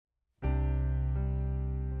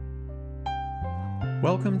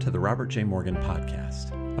Welcome to the Robert J. Morgan Podcast,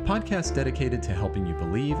 a podcast dedicated to helping you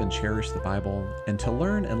believe and cherish the Bible and to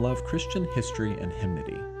learn and love Christian history and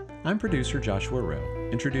hymnody. I'm producer Joshua Rowe,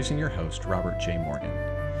 introducing your host, Robert J. Morgan.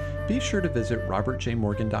 Be sure to visit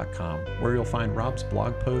robertjmorgan.com, where you'll find Rob's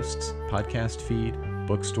blog posts, podcast feed,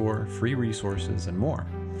 bookstore, free resources, and more.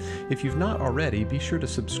 If you've not already, be sure to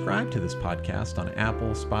subscribe to this podcast on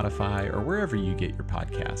Apple, Spotify, or wherever you get your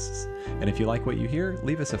podcasts. And if you like what you hear,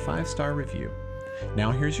 leave us a 5-star review.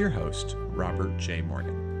 Now here's your host, Robert J.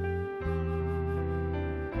 Morgan.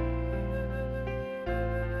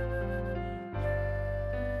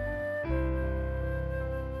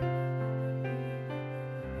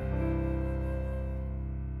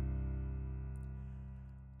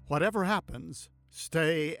 Whatever happens,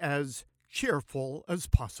 stay as cheerful as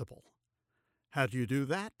possible. How do you do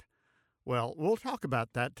that? Well, we'll talk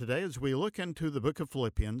about that today as we look into the book of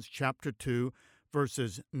Philippians, chapter 2,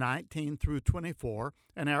 verses 19 through 24,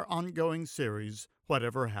 in our ongoing series,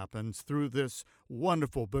 Whatever Happens, through this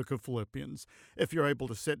wonderful book of Philippians. If you're able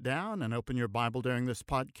to sit down and open your Bible during this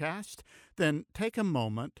podcast, then take a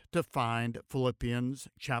moment to find Philippians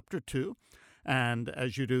chapter 2. And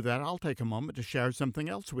as you do that, I'll take a moment to share something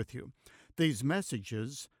else with you. These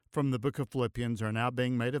messages from the book of Philippians are now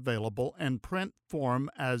being made available in print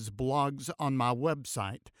form as blogs on my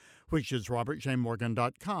website, which is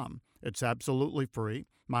robertjmorgan.com. It's absolutely free.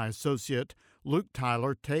 My associate, Luke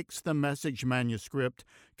Tyler, takes the message manuscript,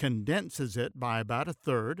 condenses it by about a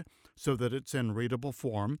third so that it's in readable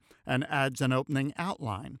form, and adds an opening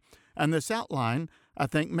outline. And this outline, I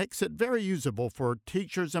think, makes it very usable for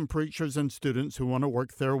teachers and preachers and students who want to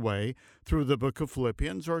work their way through the book of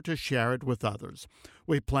Philippians or to share it with others.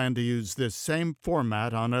 We plan to use this same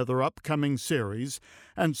format on other upcoming series,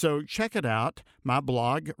 and so check it out, my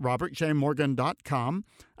blog, robertjmorgan.com,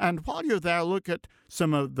 and while you're there, look at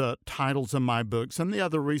some of the titles of my books and the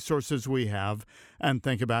other resources we have, and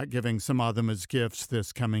think about giving some of them as gifts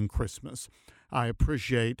this coming Christmas. I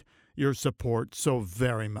appreciate your support so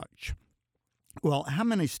very much. Well, how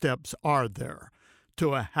many steps are there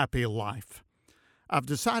to a happy life? I've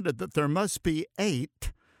decided that there must be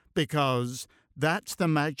 8 because that's the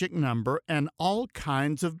magic number in all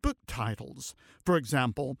kinds of book titles. For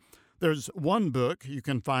example, there's one book, you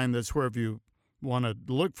can find this wherever you want to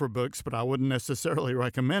look for books, but I wouldn't necessarily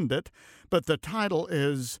recommend it, but the title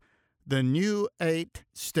is The New 8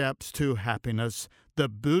 Steps to Happiness, the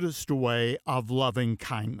Buddhist Way of Loving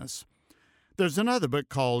Kindness. There's another book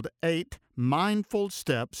called 8 Mindful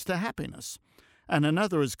Steps to Happiness, and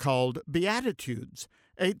another is called Beatitudes,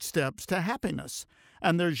 8 Steps to Happiness.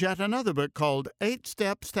 And there's yet another book called 8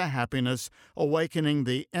 Steps to Happiness, Awakening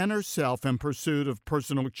the Inner Self in Pursuit of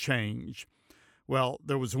Personal Change. Well,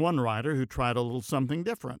 there was one writer who tried a little something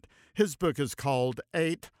different. His book is called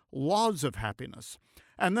 8 Laws of Happiness.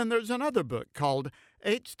 And then there's another book called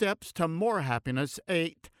 8 Steps to More Happiness,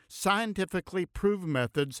 8 Scientifically Proved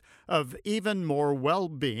Methods of Even More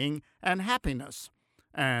Well-Being and Happiness.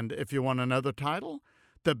 And if you want another title,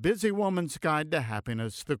 The Busy Woman's Guide to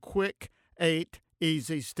Happiness, the quick 8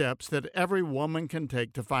 easy steps that every woman can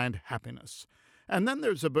take to find happiness. And then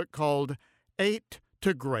there's a book called 8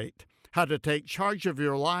 to Great, How to Take Charge of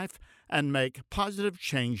Your Life and Make Positive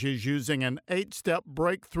Changes Using an 8-Step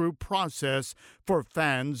Breakthrough Process for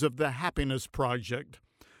Fans of the Happiness Project.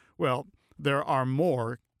 Well, there are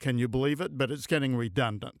more, can you believe it? But it's getting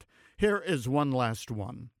redundant. Here is one last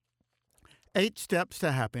one. 8 Steps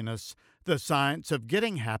to Happiness, the Science of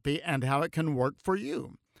Getting Happy and How It Can Work for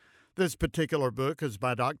You. This particular book is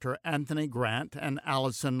by Dr. Anthony Grant and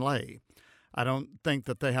Allison Lay. I don't think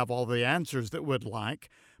that they have all the answers that we'd like,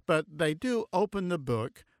 but they do open the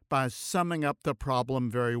book by summing up the problem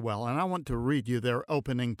very well, and I want to read you their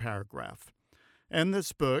opening paragraph. In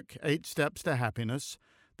this book, 8 Steps to Happiness,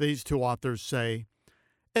 these two authors say,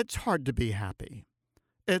 "It's hard to be happy.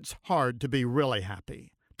 It's hard to be really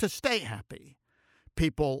happy, to stay happy.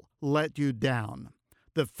 People let you down.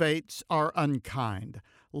 The fates are unkind.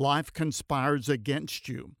 Life conspires against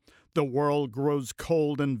you. The world grows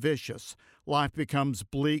cold and vicious. Life becomes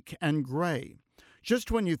bleak and gray.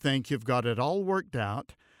 Just when you think you've got it all worked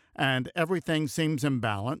out and everything seems in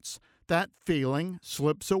balance, that feeling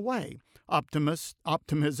slips away.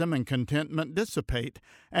 Optimism and contentment dissipate.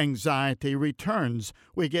 Anxiety returns.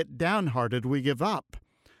 We get downhearted. We give up.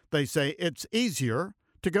 They say it's easier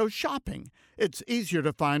to go shopping. It's easier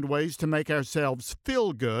to find ways to make ourselves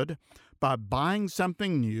feel good by buying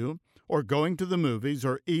something new or going to the movies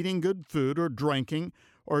or eating good food or drinking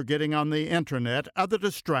or getting on the internet, other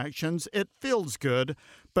distractions. It feels good,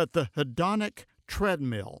 but the hedonic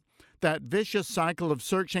treadmill, that vicious cycle of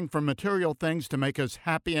searching for material things to make us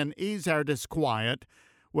happy and ease our disquiet,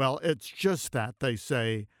 well, it's just that, they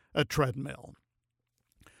say, a treadmill.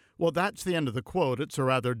 Well, that's the end of the quote. It's a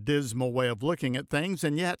rather dismal way of looking at things,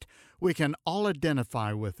 and yet we can all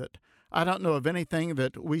identify with it. I don't know of anything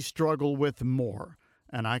that we struggle with more,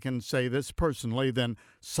 and I can say this personally, than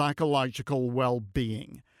psychological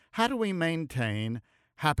well-being. How do we maintain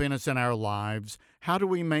happiness in our lives? How do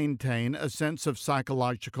we maintain a sense of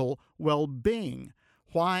psychological well-being?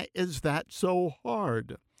 Why is that so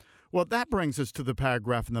hard? Well, that brings us to the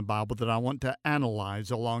paragraph in the Bible that I want to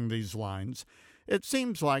analyze along these lines. It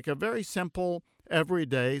seems like a very simple,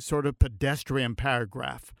 everyday, sort of pedestrian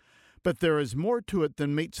paragraph, but there is more to it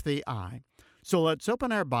than meets the eye. So let's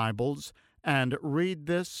open our Bibles and read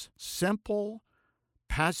this simple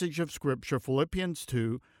passage of Scripture, Philippians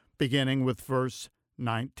 2, beginning with verse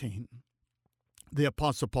 19. The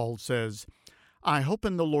Apostle Paul says, "I hope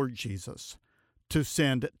in the Lord Jesus to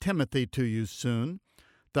send Timothy to you soon,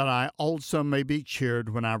 that I also may be cheered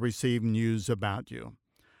when I receive news about you.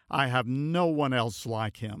 I have no one else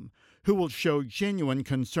like him who will show genuine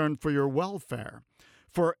concern for your welfare.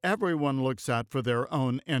 For everyone looks out for their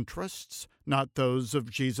own interests, not those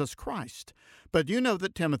of Jesus Christ. But you know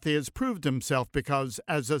that Timothy has proved himself because,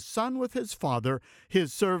 as a son with his father, he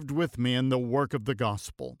has served with me in the work of the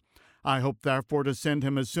gospel. I hope, therefore, to send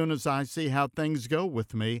him as soon as I see how things go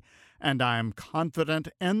with me, and I am confident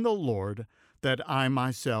in the Lord that I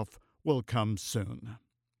myself will come soon."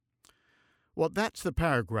 Well, that's the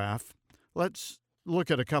paragraph. Let's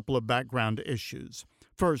look at a couple of background issues.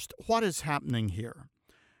 First, what is happening here?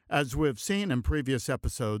 As we've seen in previous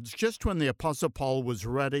episodes, just when the Apostle Paul was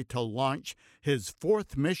ready to launch his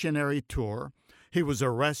fourth missionary tour, he was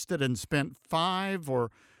arrested and spent 5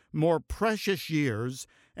 or more precious years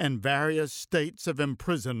in various states of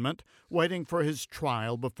imprisonment waiting for his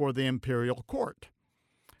trial before the imperial court.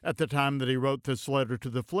 At the time that he wrote this letter to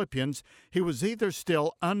the Philippians, he was either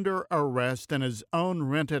still under arrest in his own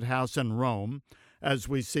rented house in Rome, as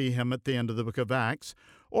we see him at the end of the book of Acts,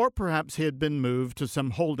 or perhaps he had been moved to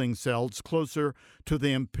some holding cells closer to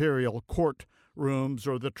the imperial court rooms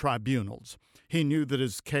or the tribunals. He knew that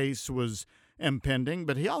his case was impending,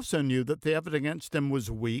 but he also knew that the evidence against him was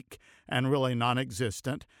weak and really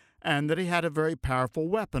non-existent, and that he had a very powerful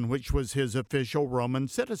weapon, which was his official Roman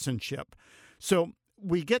citizenship. So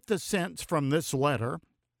we get the sense from this letter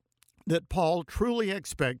that Paul truly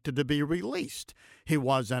expected to be released. He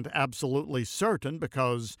wasn't absolutely certain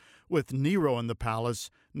because with Nero in the palace,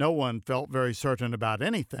 no one felt very certain about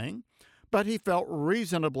anything, but he felt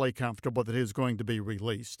reasonably comfortable that he was going to be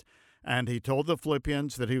released. And he told the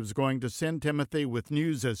Philippians that he was going to send Timothy with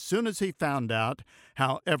news as soon as he found out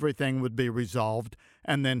how everything would be resolved,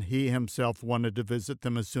 and then he himself wanted to visit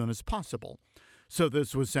them as soon as possible. So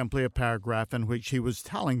this was simply a paragraph in which he was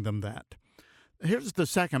telling them that. Here's the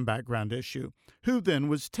second background issue. Who then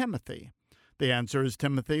was Timothy? The answer is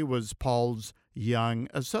Timothy was Paul's young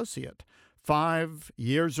associate. 5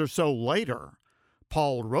 years or so later,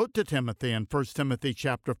 Paul wrote to Timothy in 1 Timothy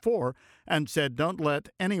chapter 4 and said, "Don't let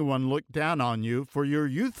anyone look down on you for your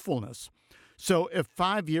youthfulness." So if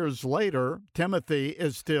 5 years later Timothy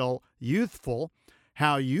is still youthful,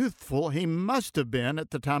 how youthful he must have been at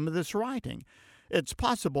the time of this writing. It's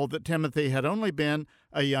possible that Timothy had only been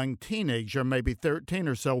a young teenager, maybe 13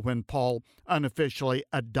 or so, when Paul unofficially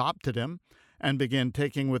adopted him and began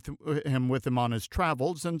taking him with him on his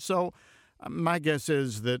travels. And so my guess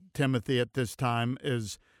is that Timothy at this time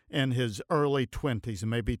is in his early 20s,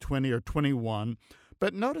 maybe 20 or 21.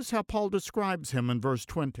 But notice how Paul describes him in verse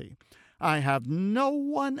 20. "I have no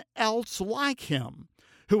one else like him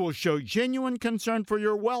who will show genuine concern for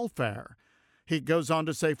your welfare." He goes on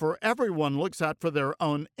to say, "For everyone looks out for their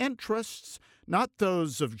own interests, not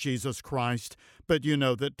those of Jesus Christ. But you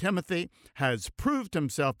know that Timothy has proved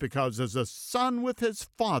himself because as a son with his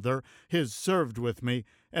father, he has served with me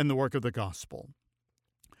in the work of the gospel."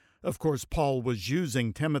 Of course, Paul was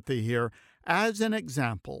using Timothy here as an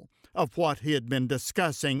example of what he had been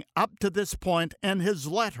discussing up to this point in his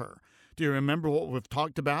letter. Do you remember what we've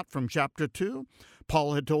talked about from chapter 2?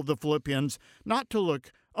 Paul had told the Philippians not to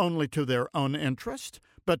look only to their own interest,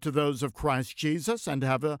 but to those of Christ Jesus, and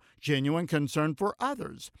have a genuine concern for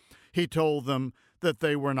others. He told them that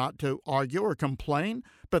they were not to argue or complain,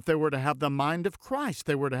 but they were to have the mind of Christ.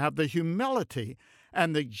 They were to have the humility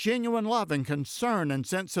and the genuine love and concern and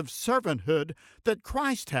sense of servanthood that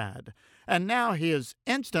Christ had. And now he is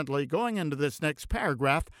instantly going into this next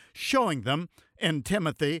paragraph, showing them in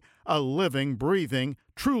Timothy a living, breathing,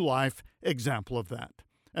 true life example of that.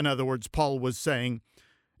 In other words, Paul was saying,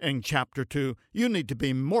 in chapter 2, you need to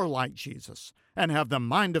be more like Jesus and have the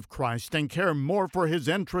mind of Christ and care more for his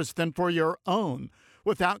interest than for your own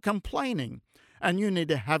without complaining. And you need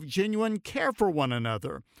to have genuine care for one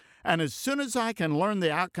another. And as soon as I can learn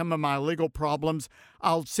the outcome of my legal problems,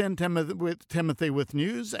 I'll send Timothy with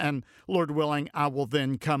news, and Lord willing, I will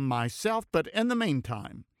then come myself. But in the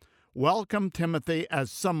meantime, welcome Timothy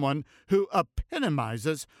as someone who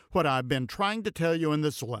epitomizes what I've been trying to tell you in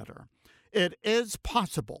this letter. It is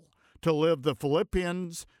possible to live the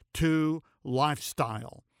Philippians 2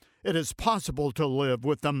 lifestyle. It is possible to live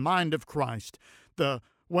with the mind of Christ, the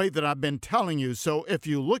way that I've been telling you. So if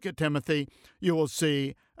you look at Timothy, you will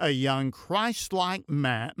see a young Christ-like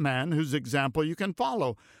man whose example you can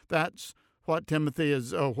follow. That's what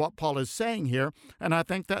what Paul is saying here, and I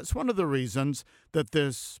think that's one of the reasons that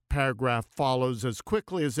this paragraph follows as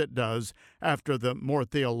quickly as it does after the more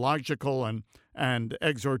theological and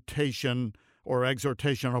exhortational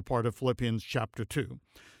part of Philippians chapter 2.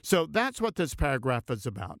 So that's what this paragraph is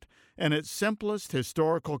about. In its simplest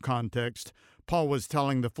historical context, Paul was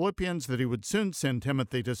telling the Philippians that he would soon send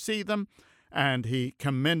Timothy to see them, and he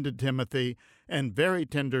commended Timothy in very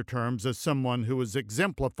tender terms as someone who was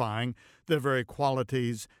exemplifying the very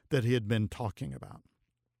qualities that he had been talking about.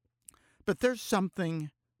 But there's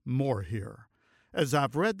something more here. As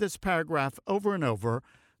I've read this paragraph over and over,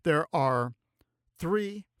 there are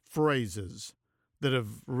 3 phrases that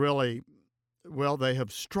have really, they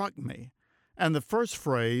have struck me. And the first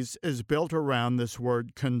phrase is built around this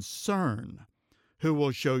word concern. Who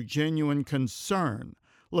will show genuine concern?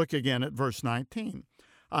 Look again at verse 19.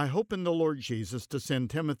 I hope in the Lord Jesus to send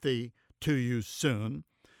Timothy to you soon,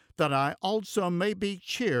 that I also may be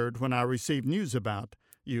cheered when I receive news about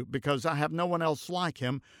you, because I have no one else like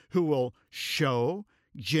him who will show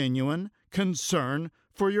genuine concern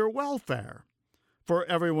for your welfare. For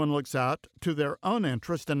everyone looks out to their own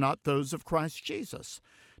interest and not those of Christ Jesus.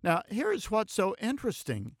 Now, here's what's so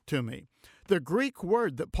interesting to me. The Greek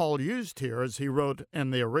word that Paul used here, as he wrote in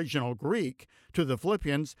the original Greek to the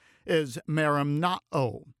Philippians, is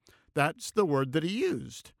merimnao. That's the word that he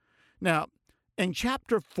used. Now, in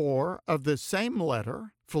chapter 4 of the same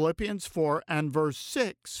letter, Philippians 4 and verse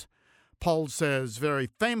 6, Paul says very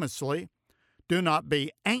famously, do not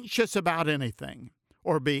be anxious about anything,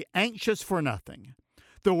 or be anxious for nothing.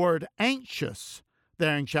 The word anxious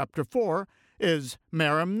there in chapter 4 is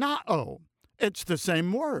merimnao. It's the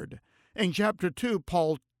same word. In chapter 2,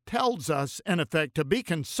 Paul tells us, in effect, to be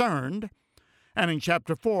concerned, and in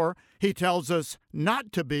chapter 4, he tells us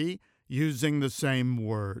not to be, using the same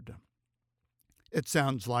word. It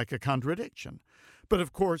sounds like a contradiction. But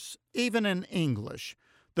of course, even in English,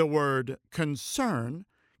 the word concern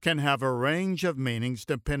can have a range of meanings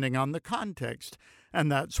depending on the context,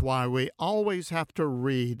 and that's why we always have to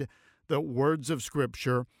read the words of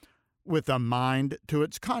Scripture with a mind to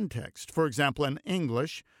its context. For example, in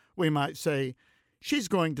English, we might say, she's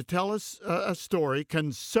going to tell us a story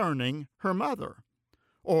concerning her mother.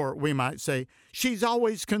 Or we might say, she's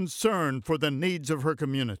always concerned for the needs of her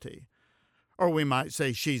community. Or we might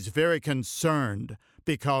say, she's very concerned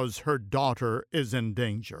because her daughter is in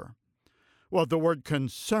danger. Well, the word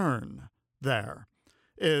concern there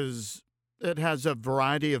it has a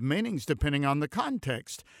variety of meanings depending on the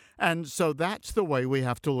context. And so that's the way we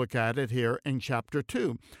have to look at it here in chapter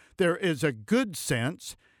 2. There is a good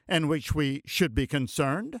sense in which we should be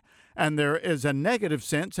concerned, and there is a negative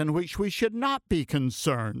sense in which we should not be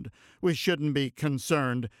concerned. We shouldn't be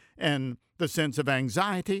concerned in the sense of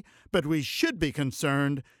anxiety, but we should be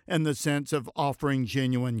concerned in the sense of offering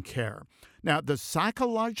genuine care. Now, the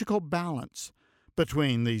psychological balance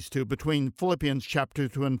between these two, between Philippians chapter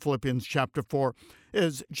 2 and Philippians chapter 4,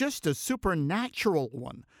 is just a supernatural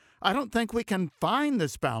one. I don't think we can find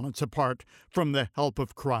this balance apart from the help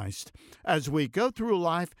of Christ. As we go through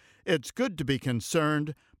life, it's good to be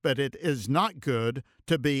concerned, but it is not good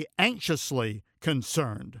to be anxiously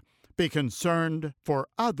concerned. Be concerned for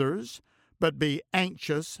others, but be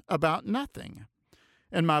anxious about nothing.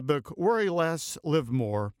 In my book, Worry Less, Live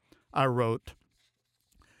More, I wrote,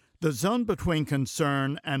 the zone between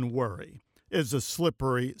concern and worry is a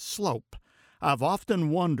slippery slope. I've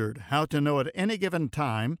often wondered how to know at any given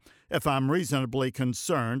time if I'm reasonably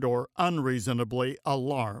concerned or unreasonably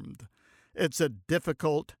alarmed. It's a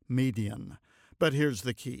difficult median, but here's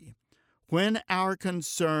the key. When our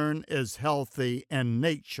concern is healthy in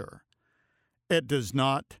nature, it does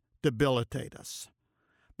not debilitate us.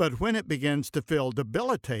 But when it begins to feel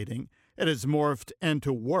debilitating, it is morphed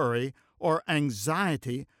into worry or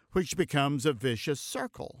anxiety, which becomes a vicious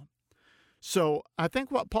circle. So I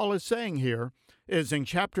think what Paul is saying here is in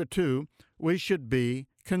chapter 2, we should be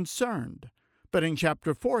concerned. But in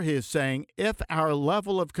chapter 4, he is saying, if our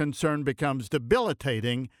level of concern becomes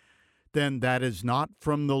debilitating, then that is not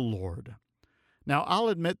from the Lord. Now, I'll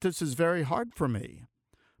admit this is very hard for me.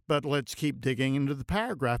 But let's keep digging into the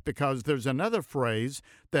paragraph, because there's another phrase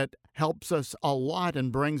that helps us a lot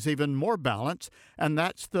and brings even more balance, and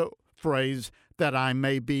that's the phrase, that I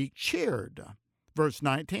may be cheered. Verse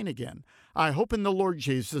 19 again. I hope in the Lord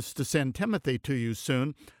Jesus to send Timothy to you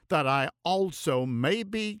soon, that I also may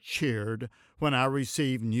be cheered when I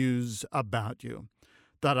receive news about you.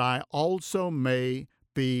 That I also may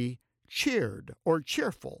be cheered or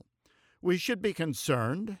cheerful. We should be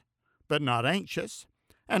concerned, but not anxious.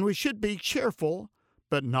 And we should be cheerful,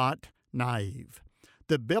 but not naive.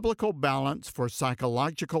 The biblical balance for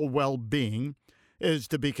psychological well-being is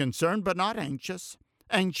to be concerned, but not anxious,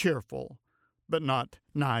 and cheerful, but not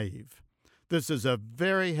naive. This is a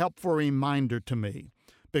very helpful reminder to me,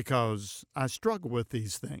 because I struggle with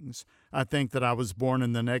these things. I think that I was born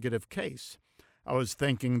in the negative case. I was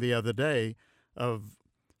thinking the other day of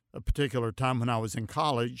a particular time when I was in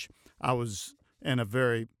college. I was in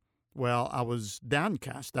I was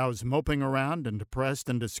downcast. I was moping around and depressed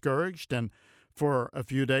and discouraged, and for a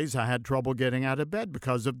few days I had trouble getting out of bed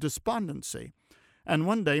because of despondency. And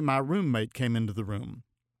one day my roommate came into the room,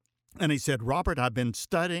 and he said, Robert, I've been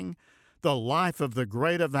studying the life of the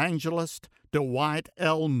great evangelist Dwight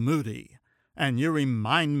L. Moody, and you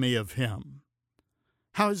remind me of him.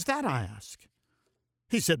 How is that, I asked.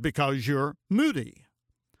 He said, because you're moody.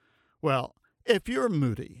 Well, if you're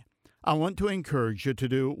moody, I want to encourage you to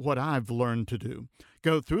do what I've learned to do.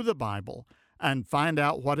 Go through the Bible and find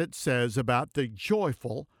out what it says about the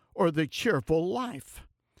joyful or the cheerful life.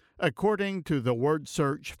 According to the word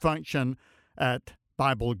search function at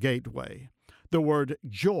Bible Gateway, the word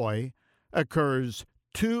joy occurs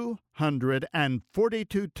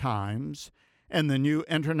 242 times in the New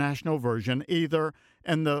International Version, either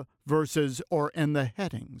in the verses or in the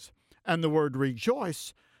headings. And the word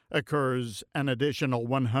rejoice occurs an additional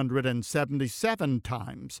 177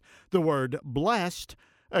 times. The word blessed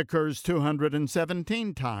occurs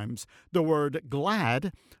 217 times. The word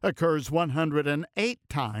glad occurs 108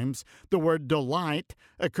 times. The word delight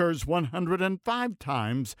occurs 105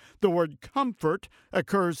 times. The word comfort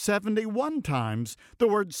occurs 71 times. The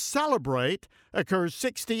word celebrate occurs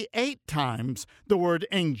 68 times. The word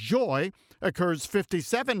enjoy occurs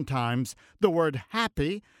 57 times. The word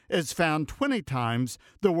happy is found 20 times.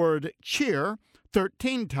 The word cheer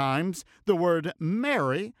 13 times. The word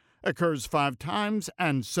merry occurs 5 times,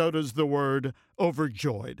 and so does the word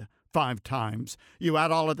overjoyed 5 times. You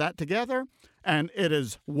add all of that together, and it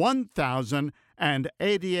is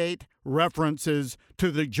 1,088 references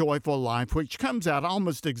to the joyful life, which comes out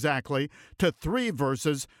almost exactly to 3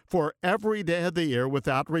 verses for every day of the year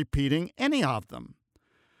without repeating any of them.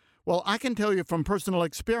 Well, I can tell you from personal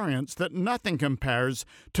experience that nothing compares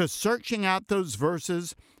to searching out those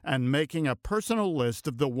verses and making a personal list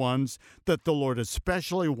of the ones that the Lord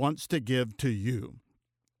especially wants to give to you.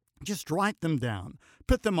 Just write them down,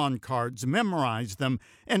 put them on cards, memorize them,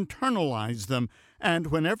 internalize them, and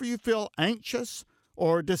whenever you feel anxious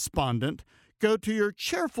or despondent, go to your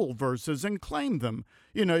cheerful verses and claim them.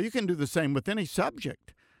 You can do the same with any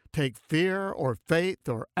subject. Take fear or faith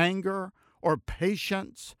or anger or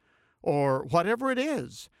patience, or whatever it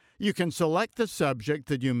is. You can select the subject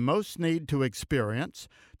that you most need to experience,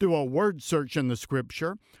 do a word search in the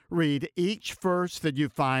Scripture, read each verse that you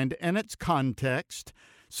find in its context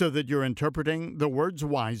so that you're interpreting the words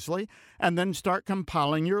wisely, and then start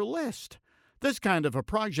compiling your list. This kind of a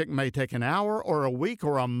project may take an hour or a week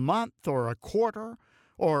or a month or a quarter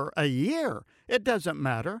or a year. It doesn't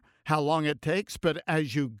matter how long it takes, but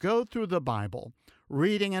as you go through the Bible,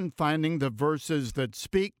 reading and finding the verses that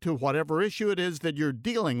speak to whatever issue it is that you're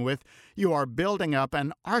dealing with, you are building up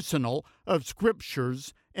an arsenal of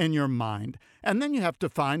scriptures in your mind. And then you have to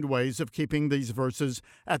find ways of keeping these verses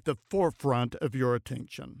at the forefront of your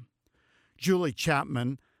attention. Julie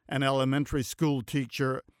Chapman, an elementary school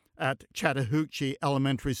teacher at Chattahoochee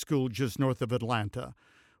Elementary School just north of Atlanta,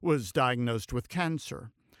 was diagnosed with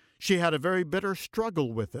cancer. She had a very bitter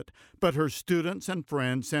struggle with it, but her students and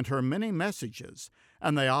friends sent her many messages,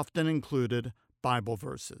 and they often included Bible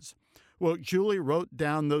verses. Well, Julie wrote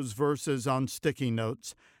down those verses on sticky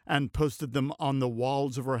notes and posted them on the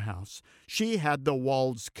walls of her house. She had the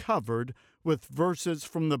walls covered with verses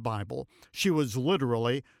from the Bible. She was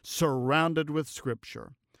literally surrounded with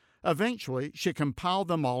Scripture. Eventually, she compiled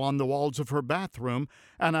them all on the walls of her bathroom,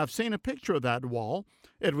 and I've seen a picture of that wall.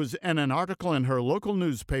 It was in an article in her local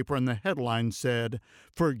newspaper, and the headline said,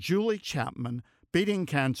 "For Julie Chapman, beating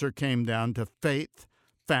cancer came down to faith,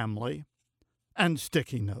 family, and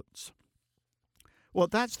sticky notes." Well,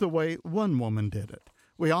 that's the way one woman did it.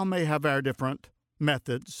 We all may have our different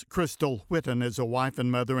methods. Crystal Whitten is a wife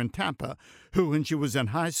and mother in Tampa who, when she was in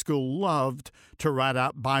high school, loved to write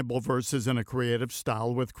out Bible verses in a creative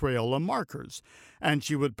style with Crayola markers, and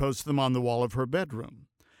she would post them on the wall of her bedroom.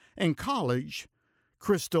 In college,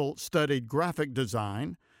 Crystal studied graphic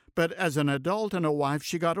design, but as an adult and a wife,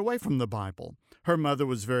 she got away from the Bible. Her mother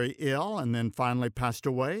was very ill and then finally passed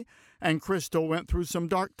away, and Crystal went through some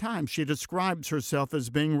dark times. She describes herself as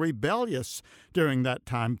being rebellious during that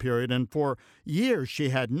time period, and for years she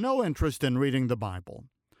had no interest in reading the Bible.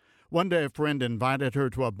 One day a friend invited her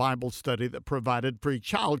to a Bible study that provided free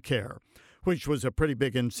child care, which was a pretty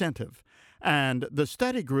big incentive. And the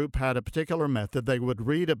study group had a particular method. They would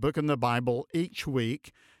read a book in the Bible each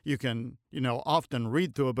week. You can, often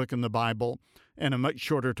read through a book in the Bible in a much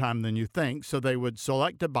shorter time than you think. So they would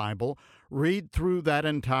select a Bible, read through that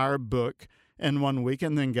entire book in 1 week,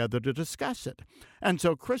 and then gather to discuss it. And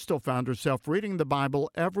so Crystal found herself reading the Bible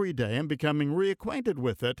every day and becoming reacquainted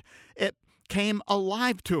with it. It came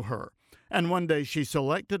alive to her. And one day she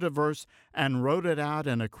selected a verse and wrote it out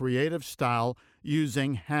in a creative style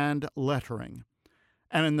using hand lettering.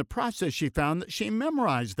 And in the process, she found that she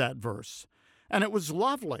memorized that verse. And it was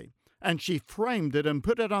lovely. And she framed it and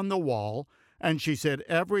put it on the wall. And she said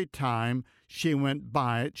every time she went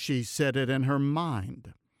by it, she said it in her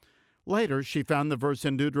mind. Later, she found the verse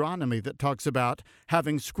in Deuteronomy that talks about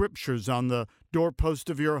having scriptures on the doorpost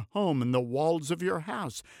of your home and the walls of your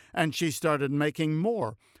house. And she started making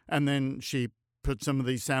more. And then she put some of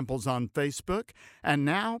these samples on Facebook. And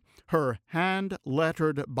now her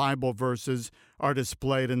hand-lettered Bible verses are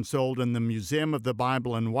displayed and sold in the Museum of the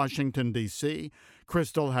Bible in Washington, D.C.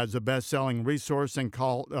 Crystal has a best-selling resource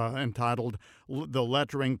entitled The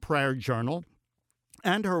Lettering Prayer Journal.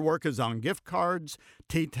 And her work is on gift cards,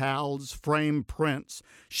 tea towels, framed prints.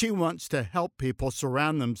 She wants to help people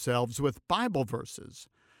surround themselves with Bible verses.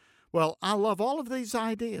 Well, I love all of these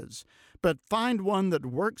ideas, but find one that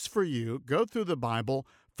works for you. Go through the Bible,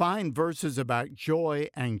 find verses about joy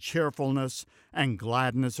and cheerfulness and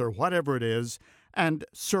gladness or whatever it is, and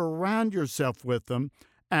surround yourself with them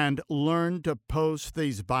and learn to post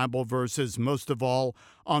these Bible verses, most of all,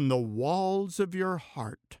 on the walls of your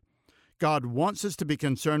heart. God wants us to be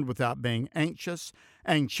concerned without being anxious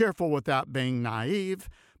and cheerful without being naive,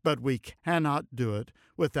 but we cannot do it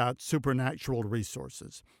without supernatural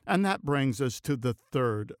resources. And that brings us to the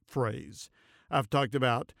third phrase. I've talked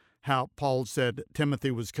about how Paul said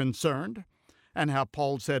Timothy was concerned and how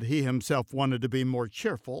Paul said he himself wanted to be more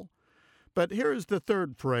cheerful. But here's the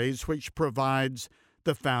third phrase, which provides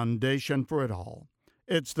the foundation for it all.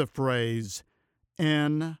 It's the phrase,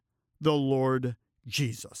 in the Lord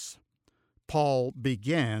Jesus. Paul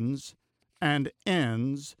begins and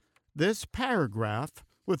ends this paragraph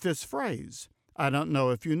with this phrase. I don't know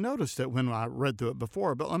if you noticed it when I read through it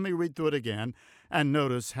before, but let me read through it again and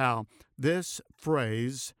notice how this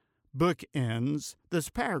phrase bookends this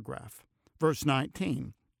paragraph. Verse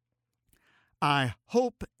 19, I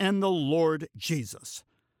hope in the Lord Jesus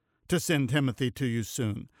to send Timothy to you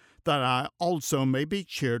soon, that I also may be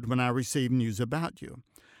cheered when I receive news about you.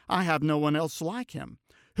 I have no one else like him,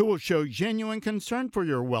 who will show genuine concern for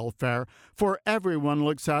your welfare, for everyone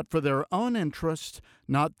looks out for their own interests,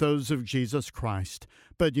 not those of Jesus Christ.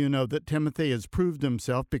 But you know that Timothy has proved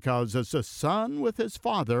himself because as a son with his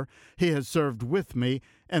father, he has served with me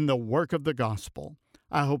in the work of the gospel.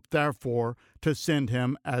 I hope, therefore, to send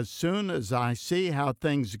him as soon as I see how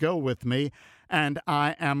things go with me, and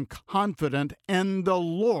I am confident in the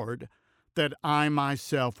Lord that I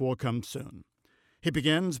myself will come soon. He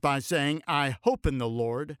begins by saying, I hope in the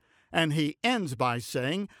Lord, and he ends by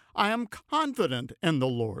saying, I am confident in the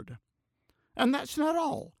Lord. And that's not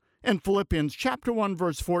all. In Philippians chapter 1,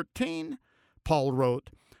 verse 14, Paul wrote,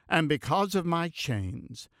 and because of my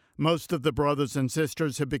chains, most of the brothers and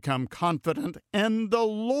sisters have become confident in the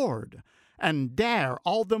Lord and dare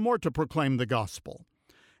all the more to proclaim the gospel.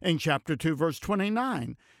 In chapter 2, verse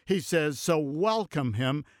 29, he says, so welcome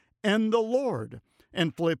him in the Lord.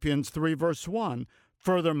 In Philippians 3, verse 1,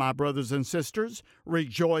 further, my brothers and sisters,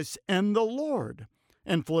 rejoice in the Lord.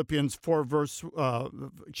 In Philippians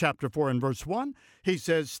chapter 4 and verse 1, he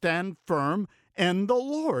says, stand firm in the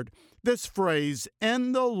Lord. This phrase,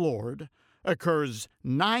 in the Lord, occurs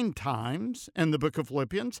 9 times in the book of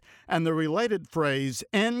Philippians, and the related phrase,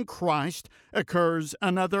 in Christ, occurs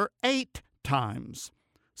another 8 times,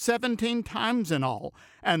 17 times in all.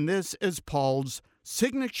 And this is Paul's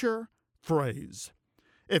signature phrase.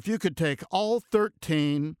 If you could take all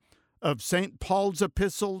 13 of St. Paul's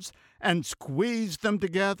epistles and squeeze them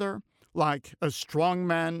together like a strong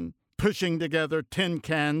man pushing together tin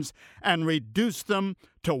cans and reduce them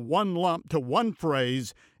to one lump, to one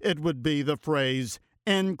phrase, it would be the phrase,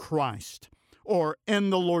 in Christ, or in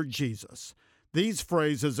the Lord Jesus. These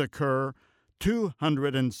phrases occur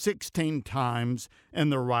 216 times in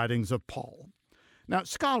the writings of Paul. Now,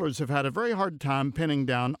 scholars have had a very hard time pinning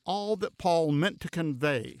down all that Paul meant to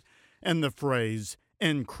convey in the phrase,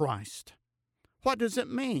 in Christ. What does it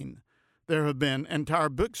mean? There have been entire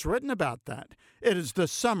books written about that. It is the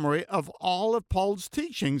summary of all of Paul's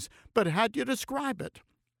teachings, but how do you describe it?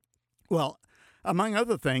 Well, among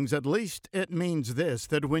other things, at least it means this,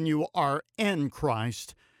 that when you are in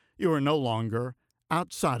Christ, you are no longer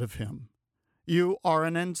outside of him. You are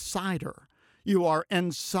an insider. You are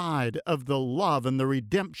inside of the love and the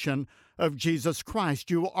redemption of Jesus Christ.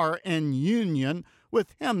 You are in union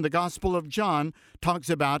with him. The Gospel of John talks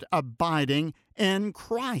about abiding in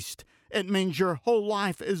Christ. It means your whole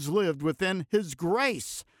life is lived within his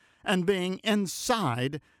grace, and being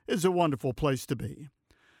inside is a wonderful place to be.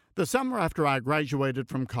 The summer after I graduated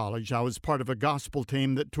from college, I was part of a gospel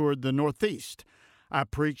team that toured the Northeast. I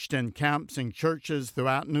preached in camps and churches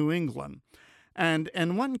throughout New England. And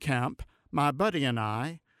in one camp, my buddy and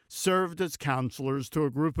I served as counselors to a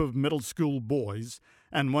group of middle school boys,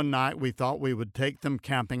 and one night we thought we would take them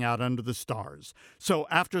camping out under the stars. So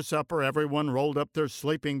after supper, everyone rolled up their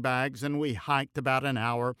sleeping bags, and we hiked about an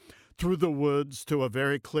hour through the woods to a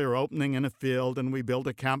very clear opening in a field, and we built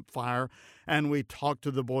a campfire, and we talked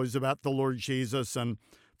to the boys about the Lord Jesus, and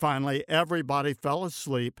finally everybody fell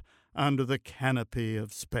asleep under the canopy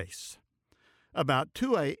of space. About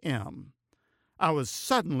 2 a.m., I was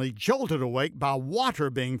suddenly jolted awake by water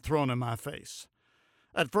being thrown in my face.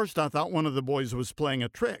 At first, I thought one of the boys was playing a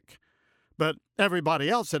trick, but everybody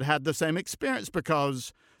else had had the same experience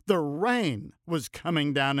because the rain was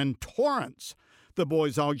coming down in torrents. The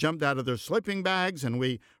boys all jumped out of their sleeping bags, and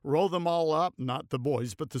we rolled them all up. Not the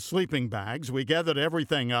boys, but the sleeping bags. We gathered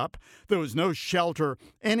everything up. There was no shelter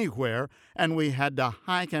anywhere, and we had to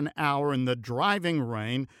hike an hour in the driving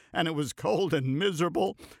rain, and it was cold and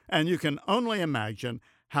miserable, and you can only imagine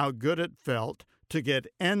how good it felt to get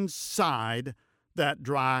inside that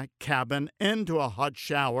dry cabin, into a hot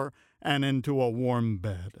shower, and into a warm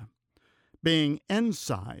bed. Being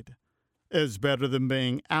inside is better than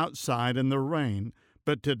being outside in the rain.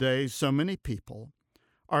 But today, so many people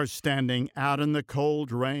are standing out in the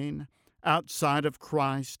cold rain, outside of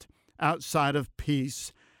Christ, outside of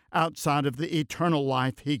peace, outside of the eternal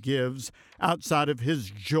life he gives, outside of his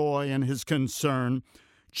joy and his concern.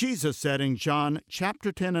 Jesus said in John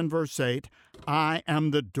chapter 10 and verse 8, I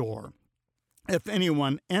am the door. If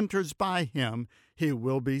anyone enters by him, he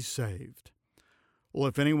will be saved. Well,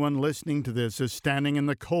 if anyone listening to this is standing in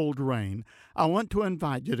the cold rain, I want to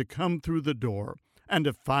invite you to come through the door and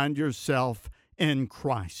to find yourself in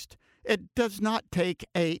Christ. It does not take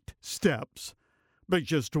 8 steps, but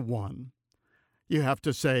just 1. You have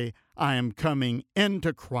to say, I am coming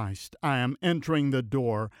into Christ. I am entering the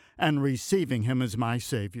door and receiving him as my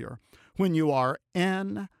Savior. When you are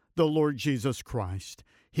in the Lord Jesus Christ,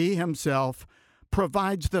 he himself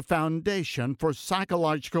provides the foundation for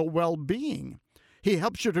psychological well-being. He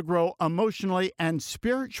helps you to grow emotionally and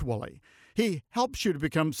spiritually. He helps you to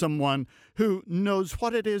become someone who knows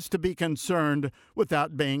what it is to be concerned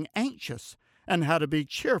without being anxious, and how to be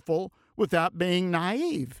cheerful without being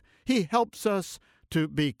naive. He helps us to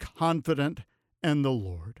be confident in the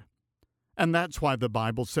Lord. And that's why the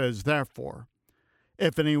Bible says, therefore,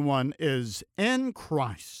 if anyone is in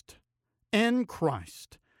Christ,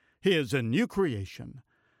 he is a new creation.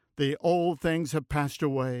 The old things have passed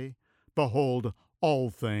away. Behold,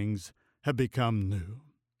 all things have become new.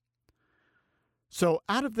 So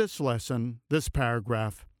out of this lesson, this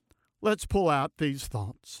paragraph, let's pull out these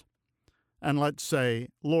thoughts. And let's say,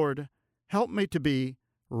 Lord, help me to be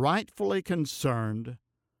rightfully concerned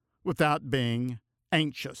without being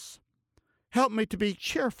anxious. Help me to be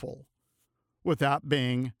cheerful without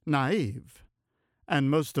being naive.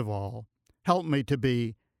 And most of all, help me to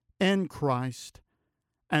be in Christ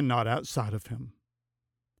and not outside of him.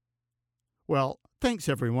 Well, thanks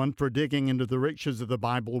everyone for digging into the riches of the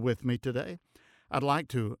Bible with me today. I'd like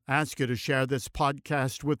to ask you to share this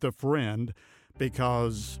podcast with a friend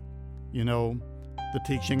because, the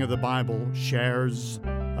teaching of the Bible shares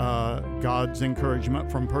God's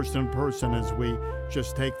encouragement from person to person as we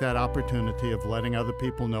just take that opportunity of letting other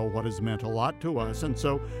people know what has meant a lot to us. And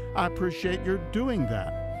so I appreciate your doing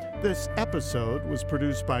that. This episode was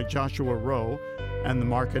produced by Joshua Rowe and the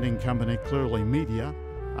marketing company Clearly Media.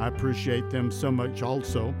 I appreciate them so much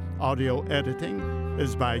also. Audio editing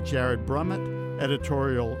is by Jared Brummett.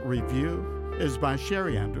 Editorial review is by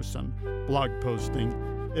Sherry Anderson. Blog posting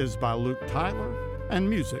is by Luke Tyler, and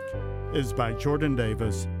music is by Jordan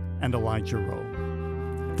Davis and Elijah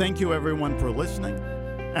Rowe. Thank you, everyone, for listening,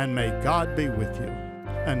 and may God be with you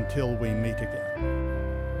until we meet again.